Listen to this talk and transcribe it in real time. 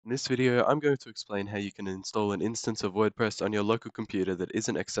In this video, I'm going to explain how you can install an instance of WordPress on your local computer that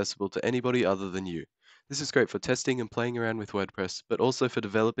isn't accessible to anybody other than you. This is great for testing and playing around with WordPress, but also for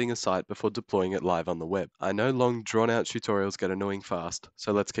developing a site before deploying it live on the web. I know long, drawn-out tutorials get annoying fast,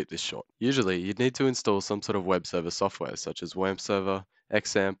 so let's keep this short. Usually, you'd need to install some sort of web server software, such as WAMP server,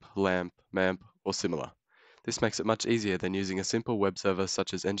 XAMPP, LAMP, MAMP, or similar. This makes it much easier than using a simple web server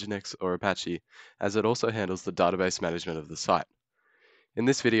such as Nginx or Apache, as it also handles the database management of the site. In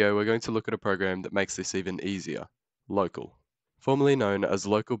this video, we're going to look at a program that makes this even easier, Local. Formerly known as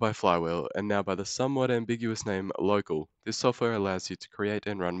Local by Flywheel and now by the somewhat ambiguous name Local, this software allows you to create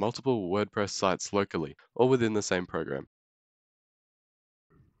and run multiple WordPress sites locally, all within the same program.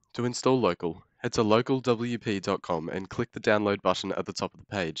 To install Local, head to localwp.com and click the download button at the top of the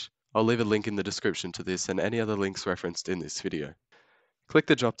page. I'll leave a link in the description to this and any other links referenced in this video. Click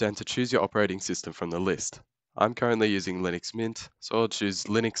the drop-down to choose your operating system from the list. I'm currently using Linux Mint, so I'll choose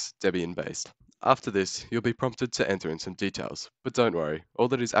Linux Debian-based. After this, you'll be prompted to enter in some details, but don't worry, all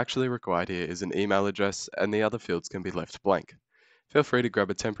that is actually required here is an email address and the other fields can be left blank. Feel free to grab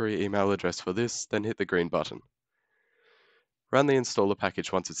a temporary email address for this, then hit the green button. Run the installer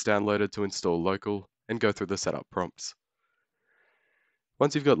package once it's downloaded to install Local, and go through the setup prompts.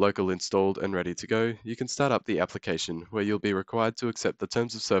 Once you've got Local installed and ready to go, you can start up the application where you'll be required to accept the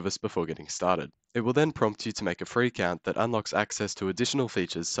terms of service before getting started. It will then prompt you to make a free account that unlocks access to additional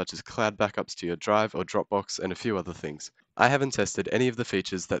features such as cloud backups to your Drive or Dropbox and a few other things. I haven't tested any of the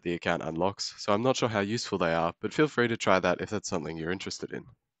features that the account unlocks, so I'm not sure how useful they are, but feel free to try that if that's something you're interested in.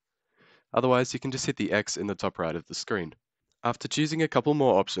 Otherwise, you can just hit the X in the top right of the screen. After choosing a couple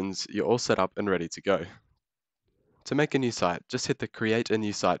more options, you're all set up and ready to go. To make a new site, just hit the Create a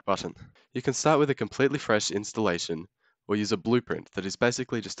New Site button. You can start with a completely fresh installation or use a blueprint that is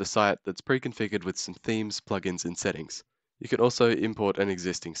basically just a site that's pre-configured with some themes, plugins, and settings. You can also import an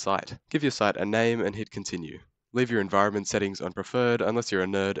existing site. Give your site a name and hit Continue. Leave your environment settings on Preferred unless you're a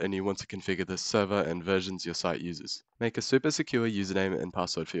nerd and you want to configure the server and versions your site uses. Make a super secure username and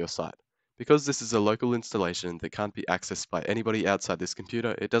password for your site. Because this is a local installation that can't be accessed by anybody outside this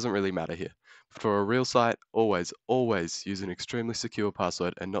computer, it doesn't really matter here. But for a real site, always use an extremely secure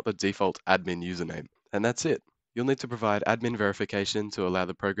password and not the default admin username. And that's it. You'll need to provide admin verification to allow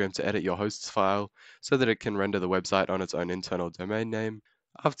the program to edit your host's file so that it can render the website on its own internal domain name.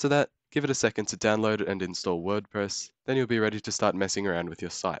 After that, give it a second to download and install WordPress, then you'll be ready to start messing around with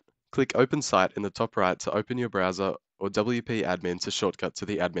your site. Click Open Site in the top right to open your browser or WP Admin to shortcut to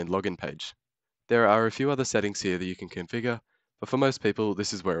the admin login page. There are a few other settings here that you can configure, but for most people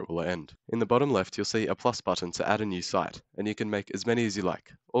this is where it will end. In the bottom left you'll see a plus button to add a new site, and you can make as many as you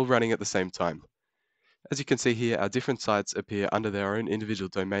like, all running at the same time. As you can see here, our different sites appear under their own individual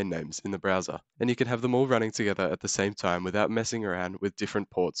domain names in the browser, and you can have them all running together at the same time without messing around with different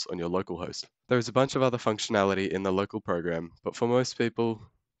ports on your local host. There is a bunch of other functionality in the local program, but for most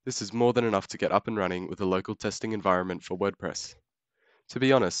people, this is more than enough to get up and running with a local testing environment for WordPress. To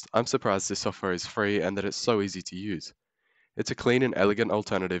be honest, I'm surprised this software is free and that it's so easy to use. It's a clean and elegant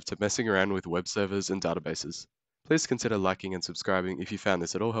alternative to messing around with web servers and databases. Please consider liking and subscribing if you found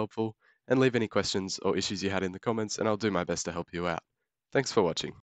this at all helpful, and leave any questions or issues you had in the comments and I'll do my best to help you out. Thanks for watching.